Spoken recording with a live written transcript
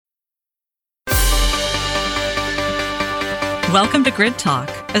Welcome to Grid Talk,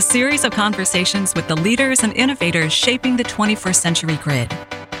 a series of conversations with the leaders and innovators shaping the 21st century grid.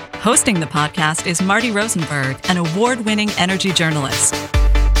 Hosting the podcast is Marty Rosenberg, an award-winning energy journalist.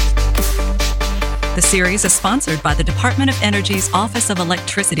 The series is sponsored by the Department of Energy's Office of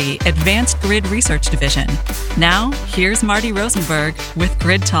Electricity Advanced Grid Research Division. Now, here's Marty Rosenberg with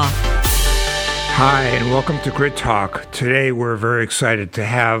Grid Talk. Hi, and welcome to Grid Talk. Today, we're very excited to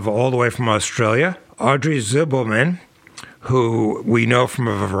have, all the way from Australia, Audrey Zibelman, who we know from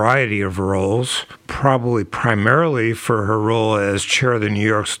a variety of roles, probably primarily for her role as chair of the New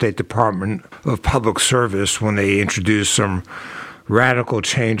York State Department of Public Service when they introduced some radical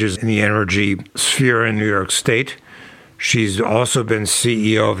changes in the energy sphere in New York State. She's also been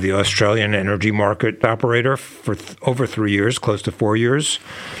CEO of the Australian energy market operator for over 3 years, close to 4 years.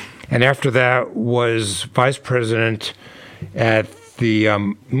 And after that was vice president at the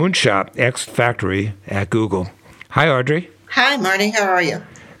Moonshot X Factory at Google. Hi, Audrey. Hi, Marty. How are you?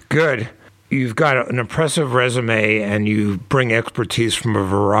 Good. You've got an impressive resume, and you bring expertise from a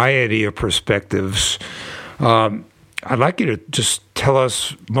variety of perspectives. I'd like you to just tell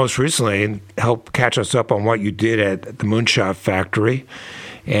us most recently and help catch us up on what you did at the Moonshot Factory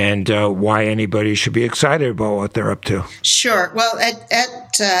and why anybody should be excited about what they're up to. Sure. Well,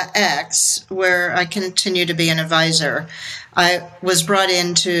 at X, where I continue to be an advisor, I was brought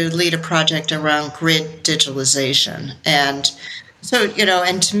in to lead a project around grid digitalization. And so,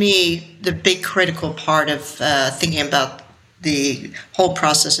 and to me, the big critical part of thinking about the whole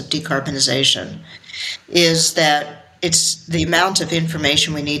process of decarbonization is that it's the amount of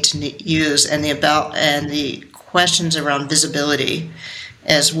information we need to use and the questions around visibility,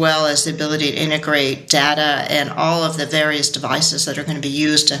 as well as the ability to integrate data and all of the various devices that are going to be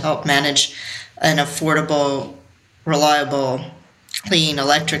used to help manage an affordable, reliable, clean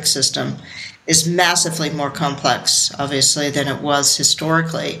electric system is massively more complex, obviously, than it was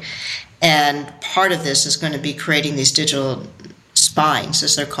historically. And part of this is going to be creating these digital spines,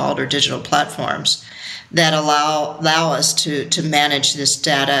 as they're called, or digital platforms that allow us to manage this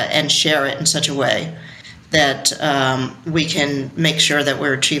data and share it in such a way that we can make sure that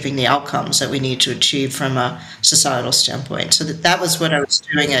we're achieving the outcomes that we need to achieve from a societal standpoint. So that was what I was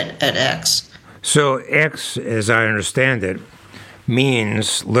doing at X. So X, as I understand it,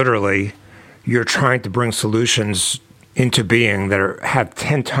 means literally you're trying to bring solutions into being that have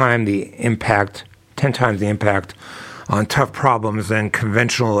 10 times the impact on tough problems than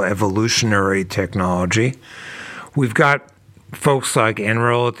conventional evolutionary technology. We've got folks like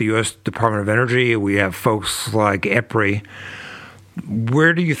NREL at the U.S. Department of Energy. We have folks like EPRI.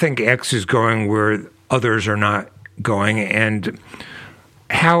 Where do you think X is going where others are not going? And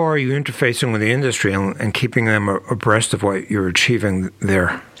how are you interfacing with the industry and keeping them abreast of what you're achieving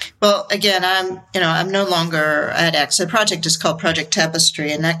there? Well, again, I'm no longer at X. The project is called Project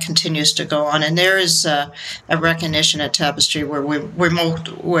Tapestry, and that continues to go on. And there is a recognition at Tapestry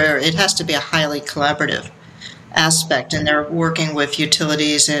where it has to be a highly collaborative aspect, and they're working with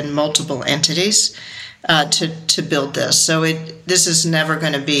utilities and multiple entities to build this. So this is never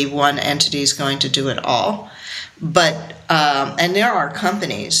going to be one entity is going to do it all. But and there are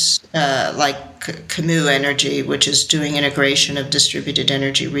companies like Camus Energy, which is doing integration of distributed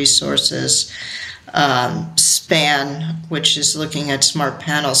energy resources, SPAN, which is looking at smart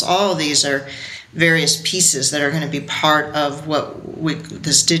panels. All of these are various pieces that are going to be part of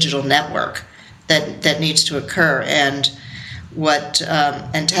this digital network that needs to occur. And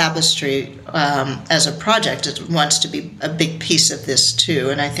and Tapestry as a project wants to be a big piece of this too.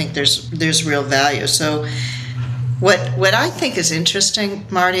 And I think there's real value. So what I think is interesting,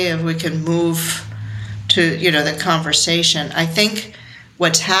 Marty, if we can move to the conversation, I think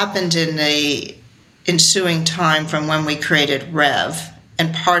what's happened in the ensuing time from when we created REV,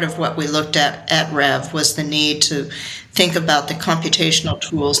 and part of what we looked at REV was the need to think about the computational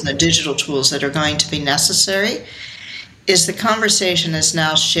tools and the digital tools that are going to be necessary, is the conversation has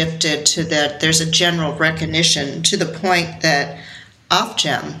now shifted to that there's a general recognition to the point that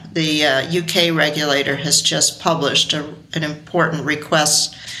Ofgem, the UK regulator, has just published an important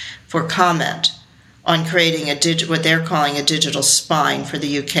request for comment on creating what they're calling a digital spine for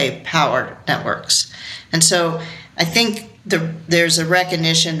the UK power networks. And so I think there's a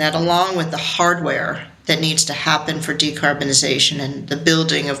recognition that along with the hardware that needs to happen for decarbonization and the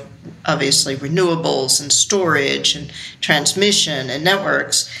building of obviously renewables and storage and transmission and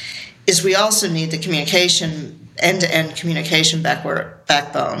networks, is we also need the communication, end-to-end communication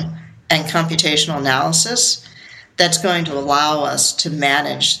backbone and computational analysis that's going to allow us to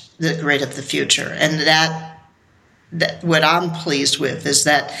manage the grid of the future. And that what I'm pleased with is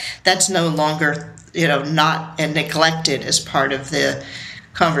that that's no longer, not neglected as part of the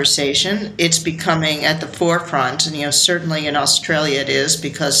conversation. It's becoming at the forefront, and certainly in Australia it is,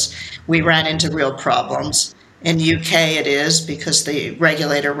 because we ran into real problems. In the UK it is because the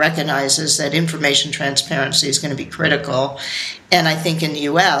regulator recognizes that information transparency is going to be critical. And I think in the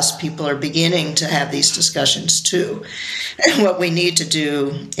US people are beginning to have these discussions too. And what we need to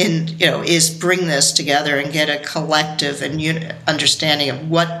do is bring this together and get a collective and understanding of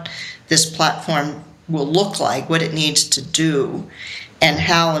what this platform will look like, what it needs to do, and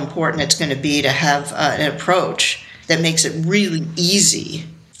how important it's going to be to have an approach that makes it really easy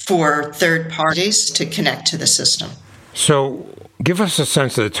for third parties to connect to the system. So give us a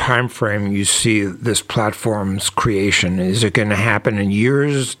sense of the time frame you see this platform's creation. Is it going to happen in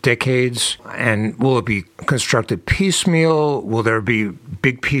years, decades? And will it be constructed piecemeal? Will there be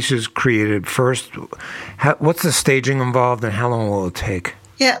big pieces created first? What's the staging involved, and how long will it take?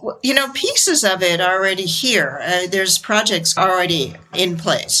 Yeah, pieces of it are already here. There's projects already in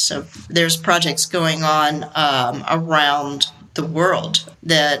place. So there's projects going on around the world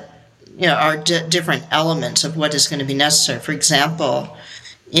that are different elements of what is going to be necessary. For example,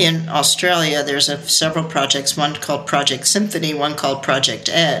 in Australia, there's several projects, one called Project Symphony, one called Project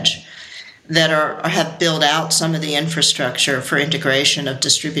Edge, that have built out some of the infrastructure for integration of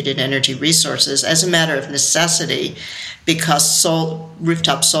distributed energy resources as a matter of necessity, because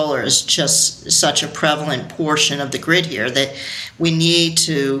rooftop solar is just such a prevalent portion of the grid here that we need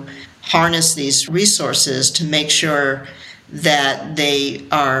to harness these resources to make sure that they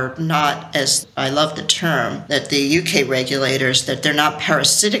are not, as I love the term, that the UK regulators, that they're not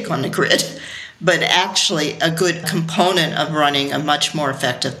parasitic on the grid, but actually a good component of running a much more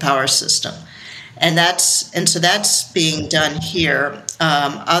effective power system. So that's being done here.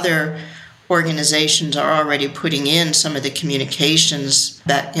 Other organizations are already putting in some of the communications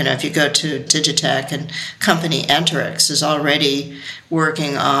that, if you go to Digitech, and company Enterix is already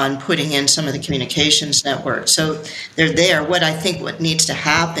working on putting in some of the communications network. So they're there. What needs to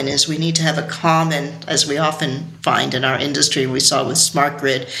happen is we need to have a common, as we often find in our industry, we saw with smart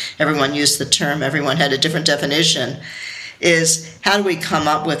grid, everyone used the term, everyone had a different definition, is how do we come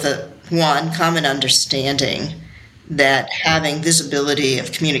up with one common understanding that having visibility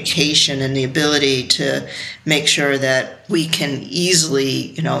of communication and the ability to make sure that we can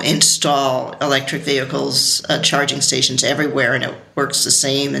easily, install electric vehicles, charging stations everywhere, and it works the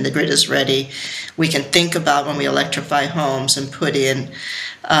same, and the grid is ready. We can think about when we electrify homes and put in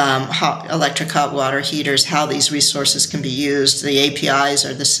electric hot water heaters, how these resources can be used. The APIs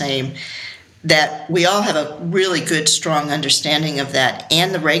are the same. That we all have a really good, strong understanding of that,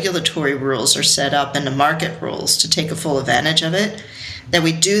 and the regulatory rules are set up and the market rules to take a full advantage of it, that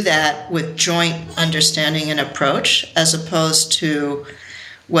we do that with joint understanding and approach, as opposed to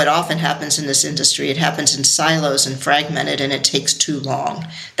what often happens in this industry. It happens in silos and fragmented, and it takes too long.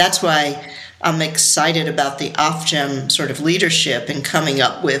 That's why I'm excited about the Ofgem sort of leadership in coming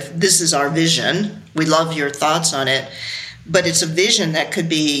up with, this is our vision. We love your thoughts on it. But it's a vision that could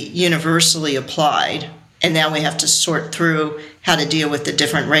be universally applied. And now we have to sort through how to deal with the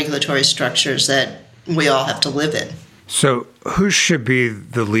different regulatory structures that we all have to live in. So who should be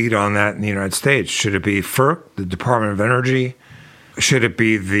the lead on that in the United States? Should it be FERC, the Department of Energy? Should it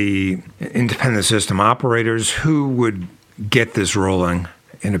be the independent system operators? Who would get this rolling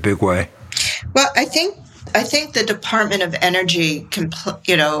in a big way? Well, I think the Department of Energy can,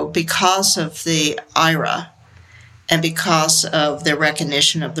 because of the IRA, and because of their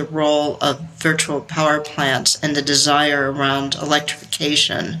recognition of the role of virtual power plants and the desire around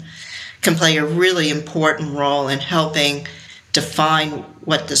electrification, can play a really important role in helping define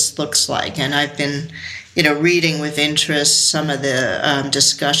what this looks like. And I've been, reading with interest some of the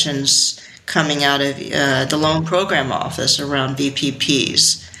discussions coming out of the Loan Program Office around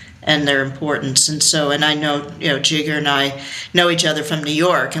VPPs and their importance. And I know, Jigger and I know each other from New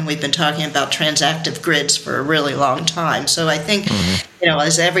York, and we've been talking about transactive grids for a really long time. So I think,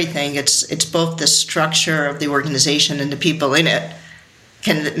 as everything, it's both the structure of the organization and the people in it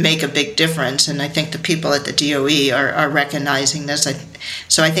can make a big difference. And I think the people at the DOE are recognizing this.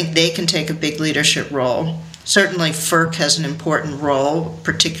 So I think they can take a big leadership role. Certainly FERC has an important role,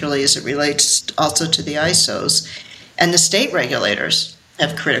 particularly as it relates also to the ISOs. And the state regulators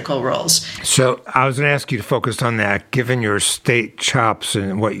have critical roles. So I was going to ask you to focus on that, given your state chops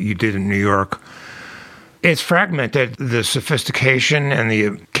and what you did in New York. It's fragmented, the sophistication and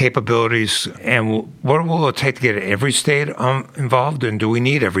the capabilities, and what will it take to get every state involved, and do we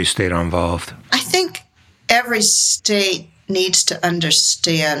need every state involved? I think every state needs to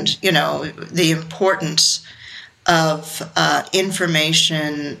understand, the importance of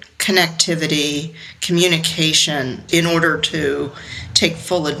information, connectivity, communication in order to take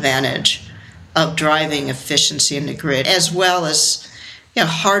full advantage of driving efficiency in the grid, as well as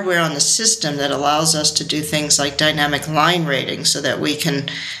hardware on the system that allows us to do things like dynamic line rating so that we can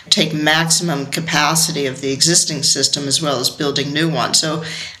take maximum capacity of the existing system as well as building new ones. So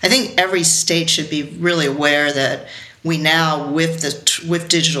I think every state should be really aware that we now, with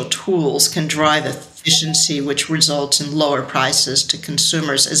digital tools, can drive efficiency, which results in lower prices to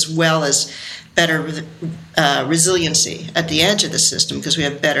consumers, as well as better resiliency at the edge of the system because we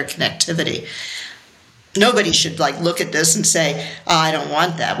have better connectivity. Nobody should look at this and say, I don't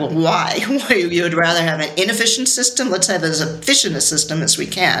want that. Well, why? You would rather have an inefficient system? Let's have as efficient a system as we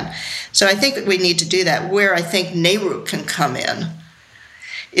can. So I think we need to do that. Where I think NARUC can come in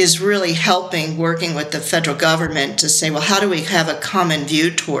is really working with the federal government to say, well, how do we have a common view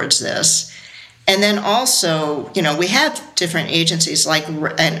towards this? And then also, we have different agencies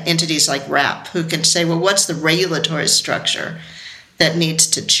and entities like RAP who can say, well, what's the regulatory structure that needs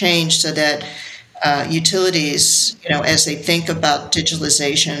to change so that utilities, as they think about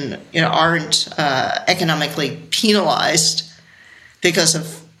digitalization, aren't economically penalized because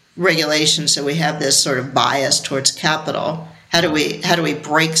of regulations. So we have this sort of bias towards capital. How do we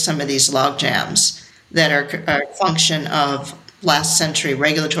break some of these log jams that are a function of last century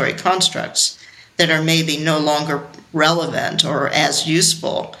regulatory constructs that are maybe no longer relevant or as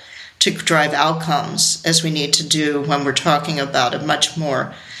useful to drive outcomes as we need to do when we're talking about a much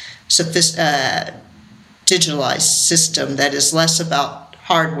more digitalized system that is less about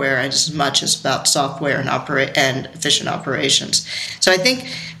hardware and as much as about software and efficient operations. So I think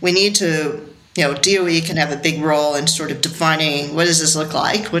we need to, DOE can have a big role in sort of defining what does this look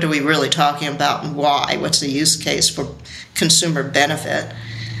like, what are we really talking about and why, what's the use case for consumer benefit.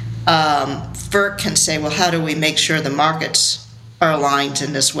 FERC can say, well, how do we make sure the markets are aligned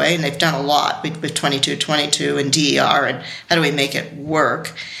in this way? And they've done a lot with 2222 and DER, and how do we make it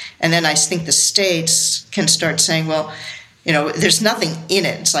work? And then I think the states can start saying, well, there's nothing in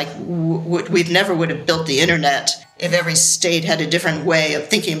it. It's like we never would have built the internet if every state had a different way of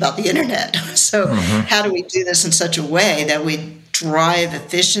thinking about the internet. So how do we do this in such a way that we drive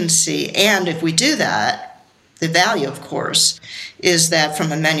efficiency? And if we do that, the value, of course, is that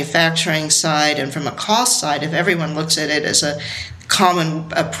from a manufacturing side and from a cost side, if everyone looks at it as a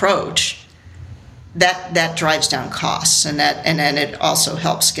common approach, that drives down costs, and then it also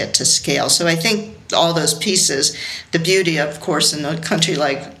helps get to scale. So I think all those pieces, the beauty, of course, in a country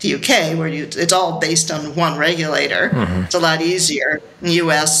like the UK, where it's all based on one regulator, it's a lot easier. In the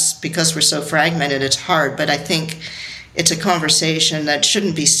US, because we're so fragmented, it's hard. But I think it's a conversation that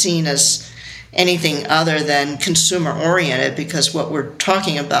shouldn't be seen as anything other than consumer-oriented, because what we're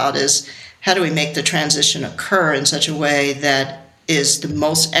talking about is how do we make the transition occur in such a way that is the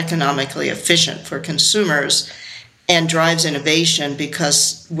most economically efficient for consumers and drives innovation,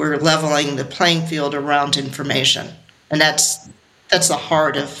 because we're leveling the playing field around information. And that's the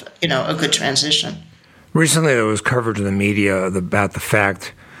heart of, a good transition. Recently, there was coverage in the media about the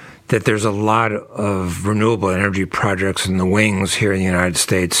fact that there's a lot of renewable energy projects in the wings here in the United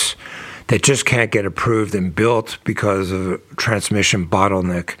States that just can't get approved and built because of a transmission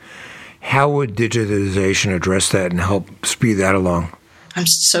bottleneck. How would digitalization address that and help speed that along? I'm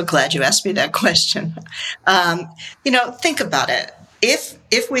so glad you asked me that question. Think about it.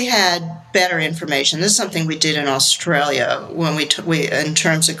 If we had better information, this is something we did in Australia when we in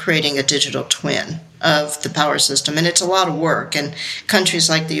terms of creating a digital twin of the power system, and it's a lot of work, and countries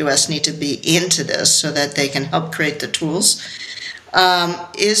like the U.S. need to be into this so that they can help create the tools,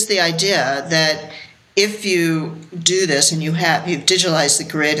 is the idea that if you do this and you've digitalized the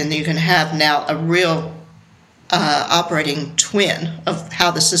grid and you can have now a real operating twin of how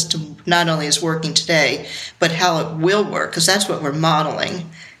the system not only is working today, but how it will work, because that's what we're modeling.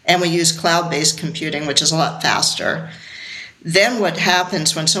 And we use cloud-based computing, which is a lot faster. Then what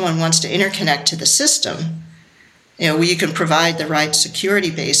happens when someone wants to interconnect to the system, you can provide the right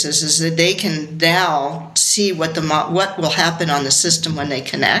security basis, is that they can now see what will happen on the system when they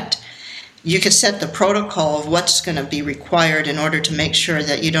connect. You could set the protocol of what's going to be required in order to make sure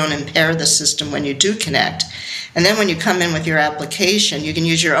that you don't impair the system when you do connect. And then when you come in with your application, you can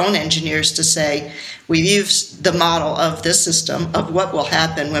use your own engineers to say, we've used the model of this system of what will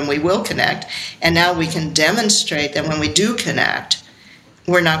happen when we will connect. And now we can demonstrate that when we do connect,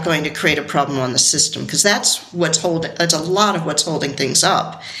 we're not going to create a problem on the system. Because that's a lot of what's holding things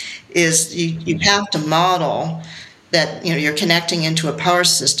up, is you have to model that you're connecting into a power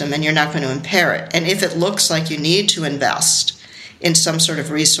system and you're not going to impair it. And if it looks like you need to invest in some sort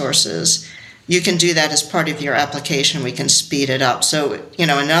of resources, you can do that as part of your application. We can speed it up. So,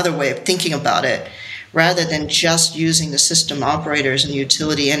 another way of thinking about it, rather than just using the system operators and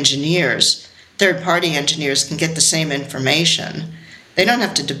utility engineers, third-party engineers can get the same information. They don't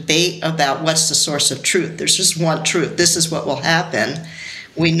have to debate about what's the source of truth. There's just one truth. This is what will happen.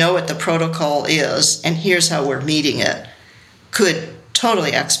 We know what the protocol is, and here's how we're meeting it. Could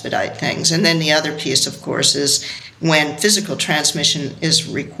totally expedite things. And then the other piece, of course, is when physical transmission is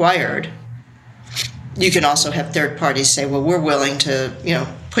required, you can also have third parties say, well, we're willing to,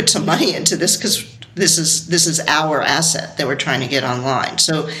 put some money into this because this is our asset that we're trying to get online.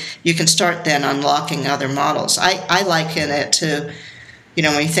 So you can start then unlocking other models. I liken it to,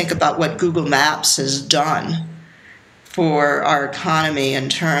 when you think about what Google Maps has done for our economy in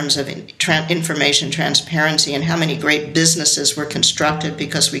terms of information transparency and how many great businesses were constructed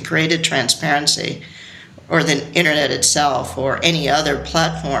because we created transparency, or the internet itself or any other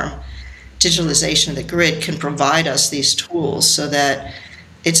platform. Digitalization of the grid can provide us these tools so that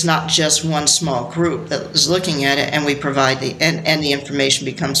it's not just one small group that is looking at it, and we provide and the information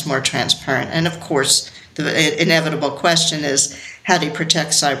becomes more transparent. And of course, the inevitable question is, how do you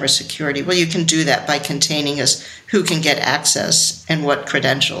protect cybersecurity? Well, you can do that by containing who can get access and what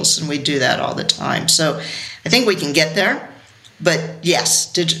credentials, and we do that all the time. So I think we can get there. But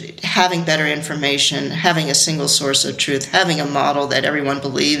yes, having better information, having a single source of truth, having a model that everyone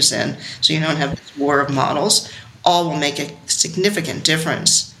believes in, so you don't have this war of models, all will make a significant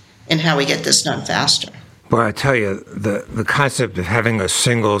difference in how we get this done faster. Well, I tell you, the concept of having a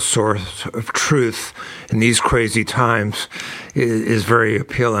single source of truth in these crazy times is very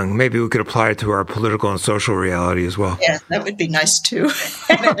appealing. Maybe we could apply it to our political and social reality as well. Yeah, that would be nice too.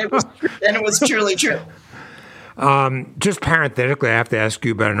 and it was truly true. Just parenthetically, I have to ask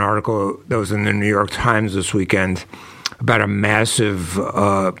you about an article that was in the New York Times this weekend about a massive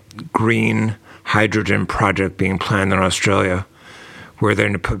green hydrogen project being planned in Australia, where they're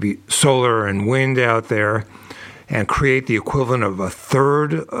going to put solar and wind out there and create the equivalent of a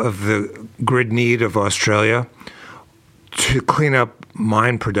third of the grid need of Australia to clean up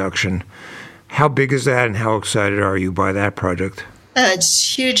mine production. How big is that, and how excited are you by that project?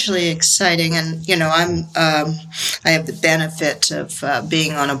 It's hugely exciting, and I have the benefit of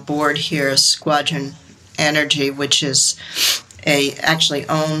being on a board here, Squadron Energy, which is actually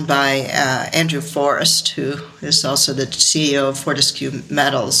owned by Andrew Forrest, who is also the CEO of Fortescue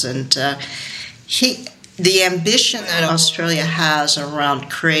Metals, and the ambition that Australia has around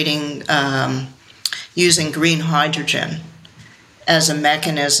creating using green hydrogen as a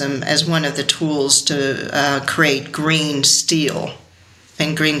mechanism, as one of the tools to create green steel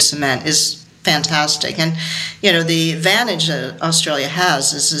and green cement is fantastic. And, the advantage that Australia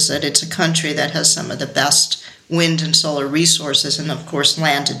has is that it's a country that has some of the best wind and solar resources and, of course,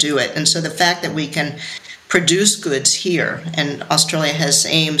 land to do it. And so the fact that we can produce goods here, and Australia has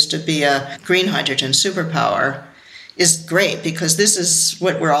aims to be a green hydrogen superpower, is great, because this is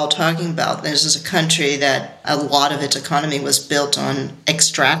what we're all talking about. This is a country that a lot of its economy was built on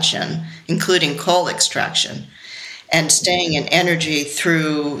extraction, including coal extraction. And staying in energy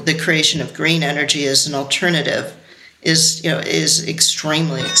through the creation of green energy as an alternative is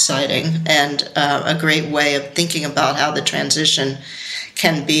extremely exciting, and a great way of thinking about how the transition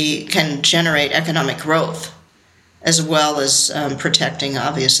can generate economic growth, as well as protecting,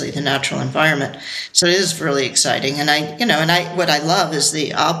 obviously, the natural environment. So it is really exciting. And what I love is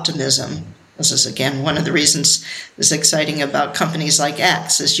the optimism. This is, again, one of the reasons that's exciting about companies like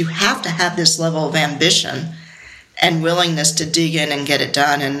X, is you have to have this level of ambition and willingness to dig in and get it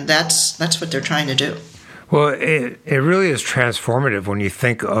done. And that's what they're trying to do. Well, it really is transformative when you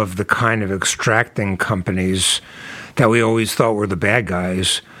think of the kind of extracting companies that we always thought were the bad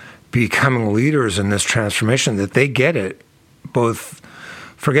guys becoming leaders in this transformation, that they get it. Both,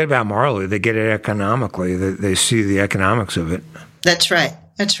 forget about morally, they get it economically. They see the economics of it. That's right.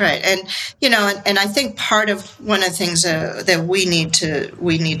 That's right. And, and I think part of one of the things that we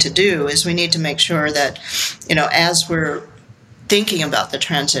need to do is we need to make sure that, as we're thinking about the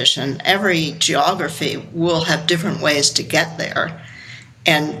transition, every geography will have different ways to get there.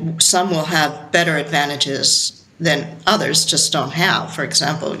 And some will have better advantages than others just don't have. For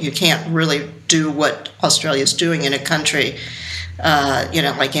example, you can't really do what Australia is doing in a country,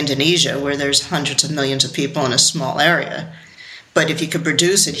 like Indonesia, where there's hundreds of millions of people in a small area. But if you could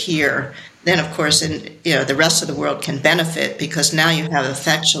produce it here, then of course, the rest of the world can benefit, because now you have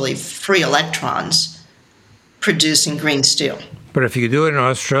effectively free electrons producing green steel. But if you do it in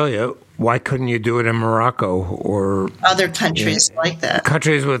Australia, why couldn't you do it in Morocco or other countries like that?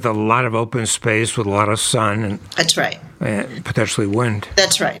 Countries with a lot of open space, with a lot of sun. That's right. and potentially wind.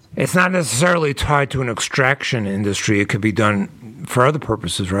 That's right. It's not necessarily tied to an extraction industry. It could be done for other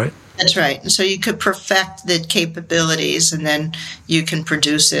purposes, right? That's right. So you could perfect the capabilities, and then you can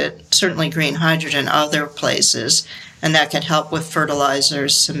produce it, certainly green hydrogen, other places, and that could help with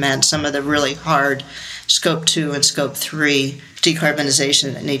fertilizers, cement, some of the really hard Scope 2 and Scope 3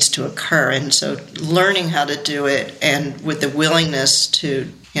 decarbonization that needs to occur. And so learning how to do it, and with the willingness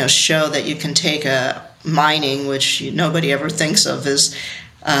to show that you can take a mining, which nobody ever thinks of as,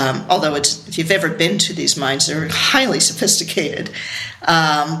 although if you've ever been to these mines, they're highly sophisticated.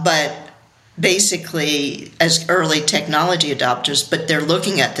 But basically as early technology adopters, but they're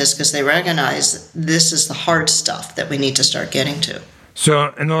looking at this because they recognize this is the hard stuff that we need to start getting to.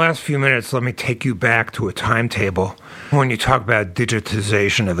 So in the last few minutes, let me take you back to a timetable. When you talk about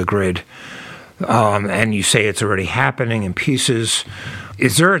digitization of the grid, and you say it's already happening in pieces,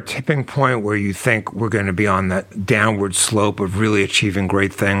 is there a tipping point where you think we're going to be on that downward slope of really achieving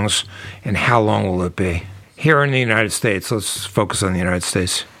great things, and how long will it be? Here in the United States, let's focus on the United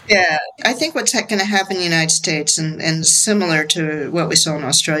States. Yeah, I think what's going to happen in the United States, and similar to what we saw in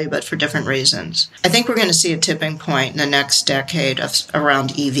Australia, but for different reasons, I think we're going to see a tipping point in the next decade around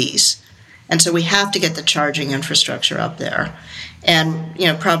EVs. And so we have to get the charging infrastructure up there. And,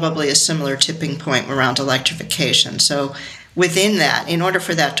 probably a similar tipping point around electrification. So within that, in order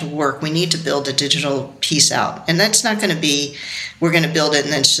for that to work, we need to build a digital piece out. And that's not going to be, we're going to build it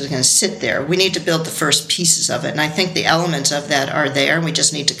and then it's just going to sit there. We need to build the first pieces of it. And I think the elements of that are there. We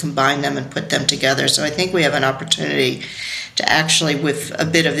just need to combine them and put them together. So I think we have an opportunity to actually, with a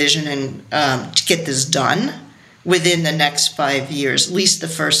bit of vision, and to get this done within the next 5 years, at least the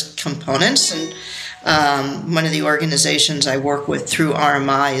first components. And one of the organizations I work with through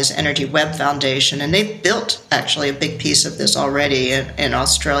RMI is Energy Web Foundation, and they've built actually a big piece of this already in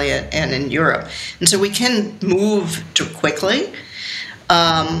Australia and in Europe. And so we can move quickly.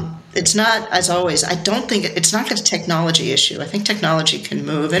 It's not, as always, I don't think, it's not a technology issue. I think technology can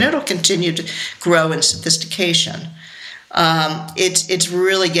move, and it'll continue to grow in sophistication. It's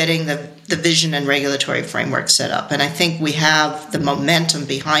really getting the vision and regulatory framework set up. And I think we have the momentum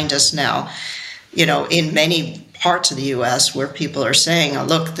behind us now, in many parts of the U.S. where people are saying, oh,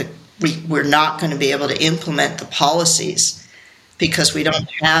 look, we're not going to be able to implement the policies because we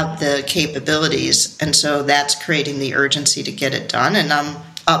don't have the capabilities. And so that's creating the urgency to get it done. And I'm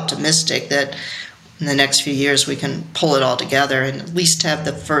optimistic that in the next few years we can pull it all together and at least have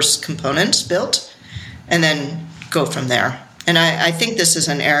the first components built and then go from there. And I think this is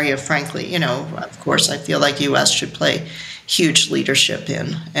an area, frankly, of course, I feel like U.S. should play huge leadership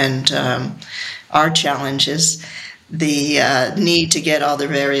in. And our challenge is the need to get all the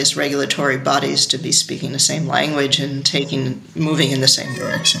various regulatory bodies to be speaking the same language and moving in the same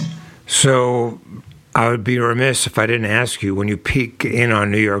direction. So I would be remiss if I didn't ask you, when you peek in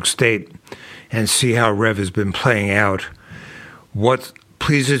on New York State and see how REV has been playing out, what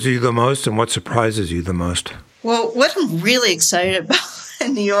pleases you the most and what surprises you the most? Well, what I'm really excited about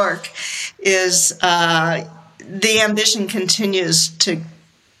in New York is the ambition continues to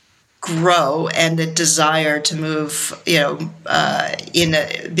grow, and the desire to move,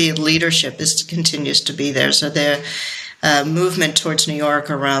 be leadership continues to be there. So the movement towards New York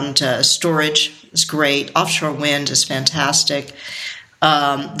around storage is great. Offshore wind is fantastic.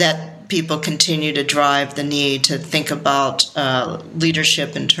 That people continue to drive the need to think about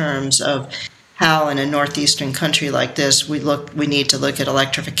leadership in terms of how in a northeastern country like this we need to look at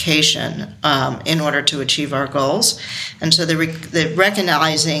electrification in order to achieve our goals. And so they're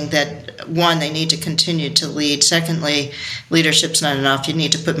recognizing that, one, they need to continue to lead. Secondly, leadership's not enough. You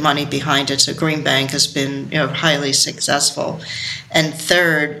need to put money behind it. So Green Bank has been highly successful. And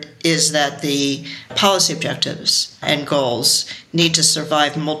third is that the policy objectives and goals need to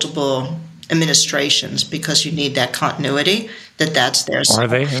survive multiple administrations because you need that continuity, that's there. Are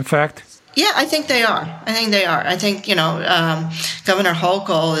they, in fact? Yeah, I think they are. I think, Governor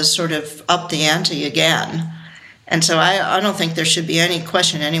Hochul has sort of upped the ante again. And so I don't think there should be any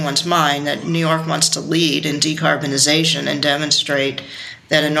question in anyone's mind that New York wants to lead in decarbonization and demonstrate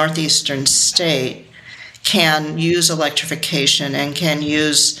that a northeastern state can use electrification and can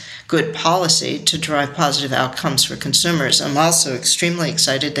use good policy to drive positive outcomes for consumers. I'm also extremely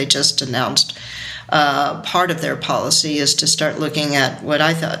excited they just announced part of their policy is to start looking at what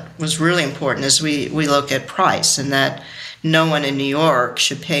I thought was really important is we look at price, and that no one in New York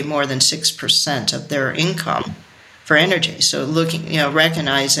should pay more than 6% of their income for energy. So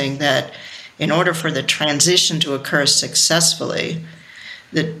recognizing that in order for the transition to occur successfully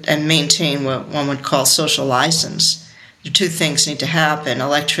and maintain what one would call social license, two things need to happen.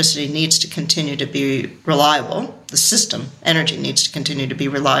 Electricity needs to continue to be reliable. The system, energy, needs to continue to be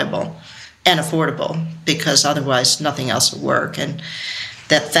reliable and affordable, because otherwise nothing else will work. And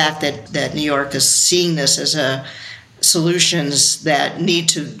that fact that New York is seeing this as a solutions that need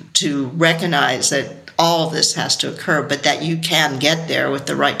to recognize that all of this has to occur, but that you can get there with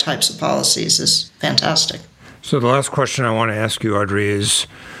the right types of policies is fantastic. So the last question I want to ask you, Audrey, is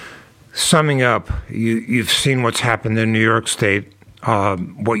summing up, you've seen what's happened in New York State,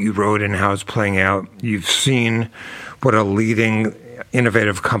 what you wrote and how it's playing out. You've seen what a leading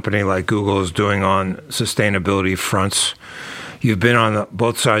innovative company like Google is doing on sustainability fronts. You've been on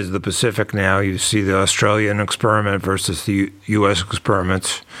both sides of the Pacific now. You see the Australian experiment versus the U.S.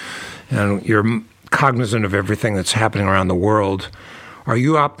 experiments, and you're cognizant of everything that's happening around the world. Are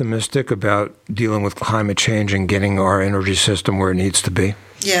you optimistic about dealing with climate change and getting our energy system where it needs to be?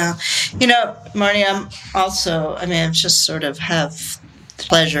 Yeah. Marty, I just sort of have the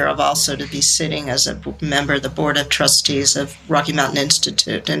pleasure of also to be sitting as a member of the board of trustees of Rocky Mountain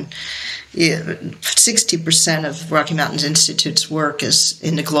Institute. And 60% of Rocky Mountain Institute's work is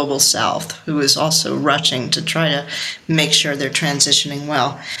in the global south, who is also rushing to try to make sure they're transitioning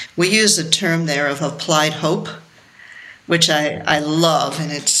well. We use the term there of applied hope, which I love,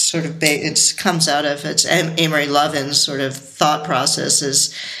 and it's sort of it comes out of it's Amory Lovin's sort of thought process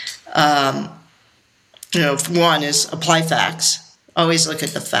is, one is apply facts, always look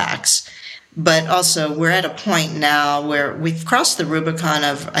at the facts, but also we're at a point now where we've crossed the Rubicon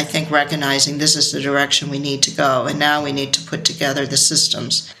of, I think, recognizing this is the direction we need to go, and now we need to put together the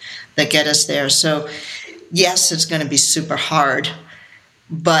systems that get us there. So, yes, it's going to be super hard,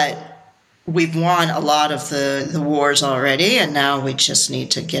 but we've won a lot of the wars already, and now we just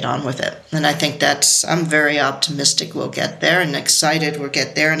need to get on with it. And I think I'm very optimistic we'll get there, and excited we'll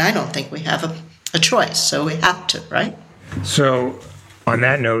get there, and I don't think we have a choice, so we have to, right? So on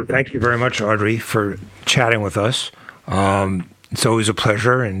that note, thank you very much, Audrey, for chatting with us. It's always a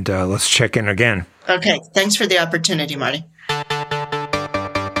pleasure, and let's check in again. Okay, thanks for the opportunity, Marty.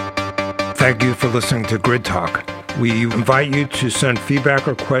 Thank you for listening to Grid Talk. We invite you to send feedback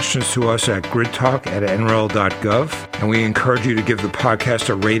or questions to us at gridtalk@nrel.gov, and we encourage you to give the podcast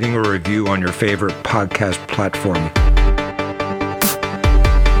a rating or review on your favorite podcast platform.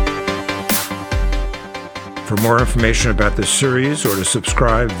 For more information about this series or to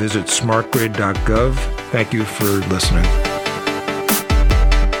subscribe, visit smartgrid.gov. Thank you for listening.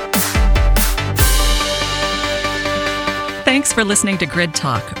 Thanks for listening to Grid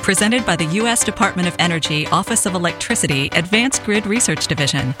Talk, presented by the U.S. Department of Energy, Office of Electricity, Advanced Grid Research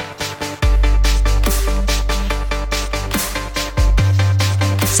Division.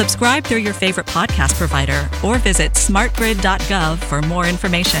 Subscribe through your favorite podcast provider or visit smartgrid.gov for more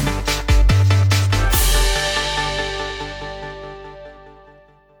information.